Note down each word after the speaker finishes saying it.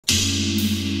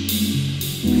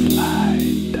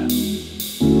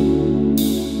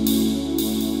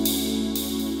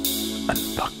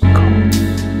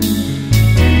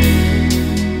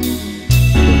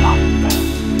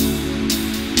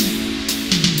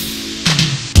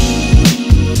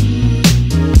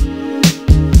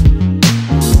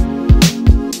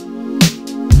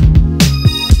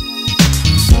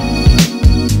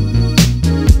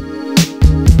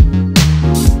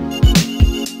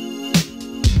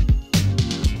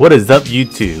What is up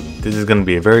YouTube? This is going to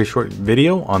be a very short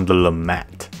video on the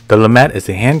LeMat. The LeMat is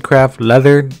a handcraft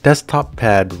leather desktop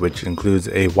pad which includes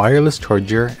a wireless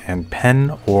charger and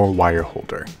pen or wire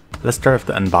holder. Let's start with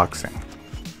the unboxing.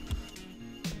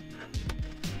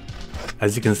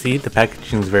 As you can see, the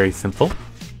packaging is very simple.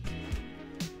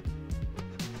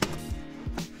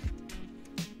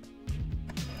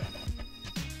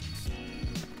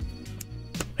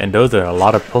 And those are a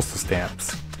lot of postal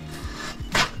stamps.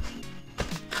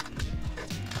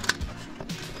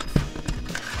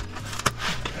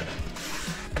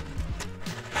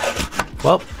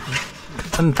 Well,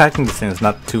 unpacking this thing is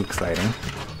not too exciting,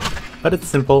 but it's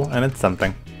simple and it's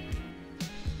something.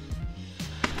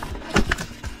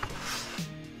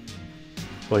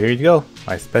 Well, here you go,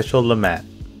 my special LeMat.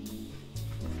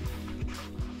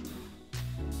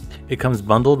 It comes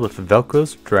bundled with a Velcro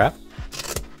strap.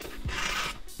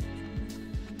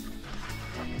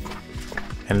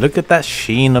 And look at that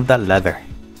sheen of that leather.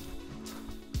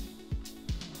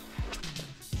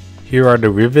 Here are the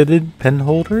riveted pen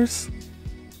holders.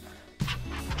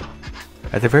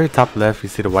 At the very top left, you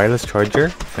see the wireless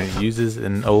charger, and it uses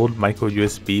an old micro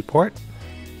USB port.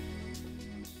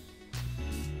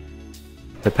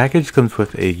 The package comes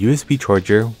with a USB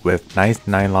charger with nice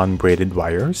nylon braided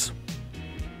wires.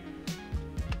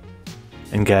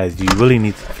 And guys, you really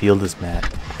need to feel this mat.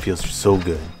 It feels so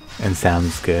good and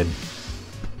sounds good.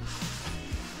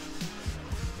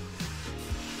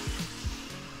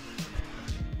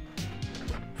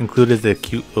 Included is a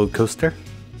cute little coaster.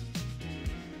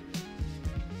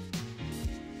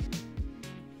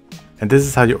 And this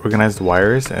is how you organize the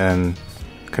wires and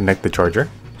connect the charger.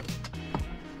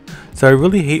 So I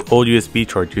really hate old USB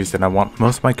chargers and I want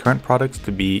most of my current products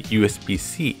to be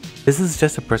USB-C. This is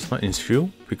just a personal issue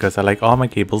because I like all my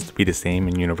cables to be the same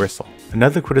and universal.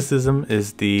 Another criticism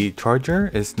is the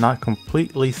charger is not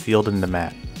completely sealed in the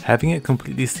mat. Having it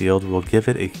completely sealed will give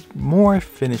it a more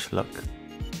finished look.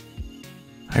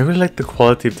 I really like the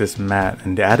quality of this mat,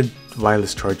 and the added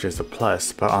wireless charger is a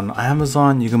plus, but on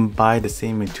Amazon you can buy the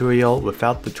same material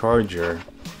without the charger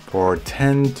for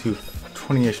 $10 to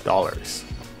 $20-ish.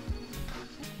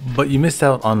 But you missed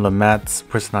out on LeMat's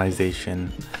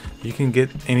personalization. You can get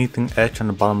anything etched on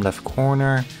the bottom left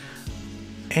corner,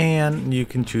 and you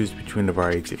can choose between the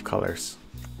variety of colors.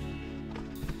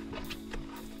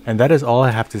 And that is all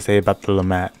I have to say about the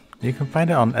LeMat. You can find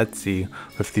it on Etsy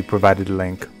with the provided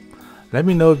link. Let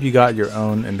me know if you got your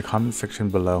own in the comment section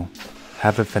below.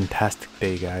 Have a fantastic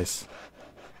day, guys.